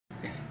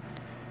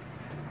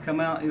come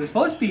out. It was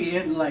supposed to be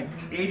in like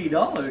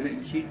 $80,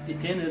 and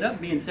it ended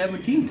up being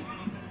 17.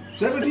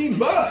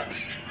 $17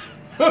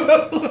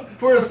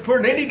 for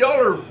an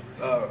 $80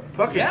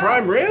 fucking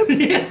prime rib?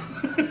 Yeah.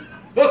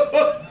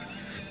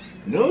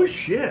 No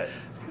shit.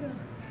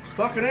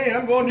 Fucking A,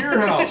 I'm going to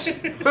your house.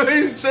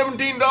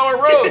 $17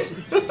 roast.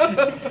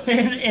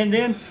 and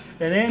then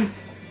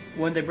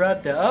when they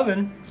brought the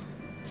oven,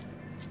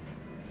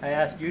 I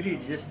asked Judy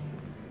to just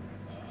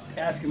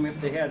ask them if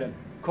they had a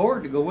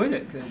cord to go with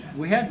it, because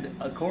we had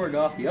a cord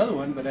off the other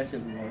one, but I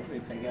said, well,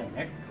 if they got an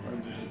extra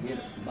cord, we'll just get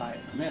it and buy it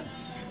from them,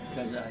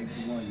 because I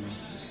wanted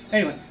to.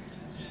 Anyway,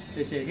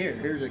 they said,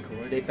 here's a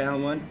cord. They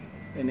found one,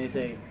 and they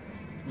say,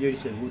 Judy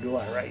said, well, do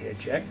I write you a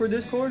check for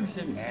this cord? She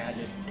said, nah,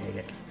 just take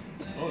it.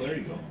 Oh, there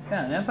you go.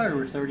 Yeah, and that fucker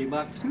was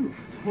 $30 too.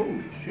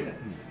 Holy shit.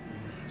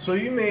 So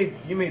you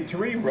made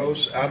 3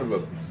 roasts out of a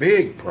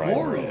big prime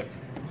 4 rib.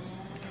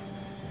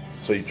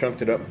 So you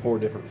chunked it up in 4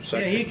 different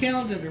sections? Yeah, he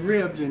counted the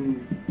ribs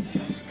and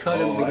cut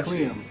them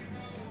between them.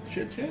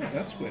 Shit, yeah,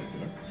 that's the way to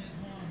do it.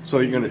 So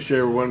you're going to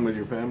share one with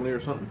your family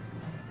or something?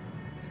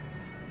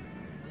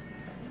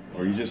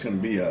 Or are you just going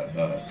to be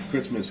a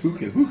Christmas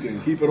hookah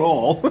and keep it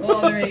all?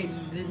 Well, there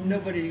ain't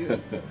nobody.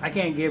 I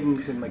can't give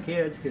them to my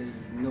kids because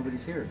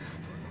nobody's here.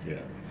 Yeah.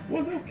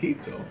 Well, they'll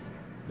keep though.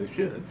 They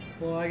should.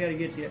 Well, I got to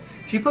get the.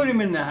 She put them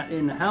in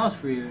the house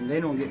freezer, and they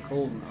don't get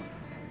cold enough.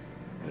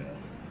 Yeah.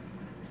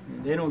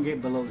 They don't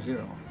get below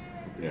 0.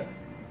 Yeah.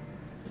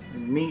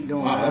 And meat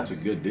don't. Wow, that's a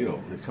good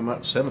deal. They come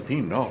out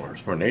 $17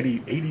 for an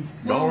 $80.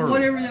 Well,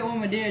 whatever that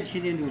woman did, she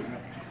didn't do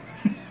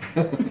it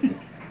right.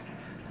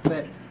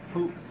 But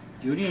who?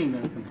 Judy ain't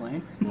gonna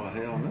complain. Well,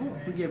 hell no.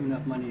 We give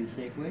enough money to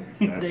Safeway.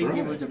 That's They right.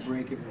 give us a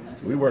break every once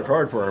in a We while. work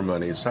hard for our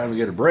money. It's time to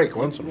get a break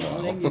once in a Well,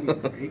 while. they give you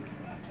a break.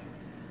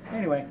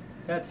 Anyway,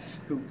 that's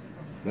cool.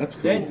 That's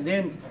cool.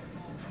 Then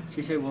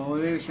she said, well,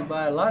 maybe we should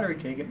buy a lottery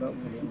ticket, but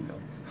we didn't go.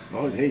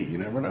 Oh, hey, you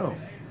never know.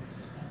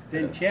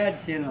 Then Chad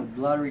sent a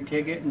lottery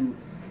ticket, and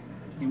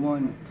he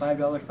won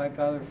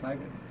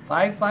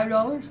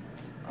 $5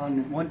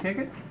 on one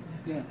ticket.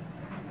 Yeah.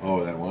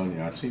 Oh, that one?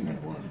 Yeah, I've seen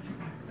that one.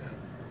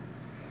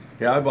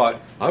 Yeah, I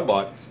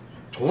bought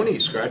 20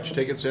 scratch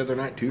tickets the other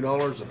night,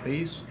 $2 a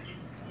piece.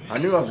 I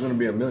knew I was going to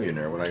be a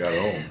millionaire when I got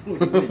home.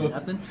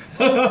 Nothing.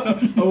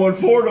 I won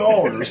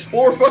 $4.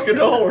 $4 fucking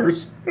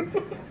dollars.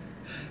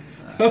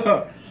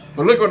 But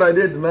look what I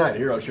did tonight.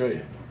 Here, I'll show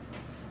you.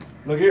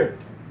 Look here.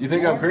 You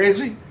think I'm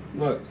crazy?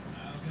 Look.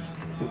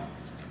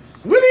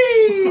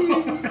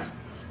 Willie!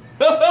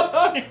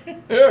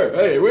 Here,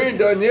 hey, we ain't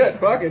done yet.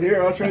 Fuck it,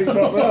 here, I'll show you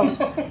something else.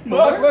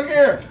 Look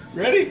here.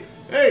 Ready?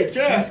 Hey, It's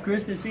Chad.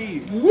 Christmas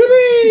Eve.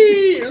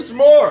 Willie! There's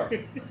more.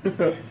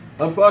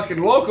 I'm fucking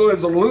local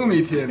as a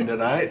Looney Tin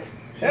tonight.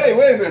 Hey,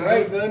 wait a minute, I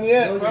ain't done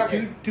yet. Those are Fuck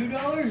it.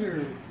 $2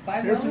 or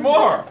 $5? Here's some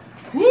more.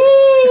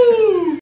 Woo!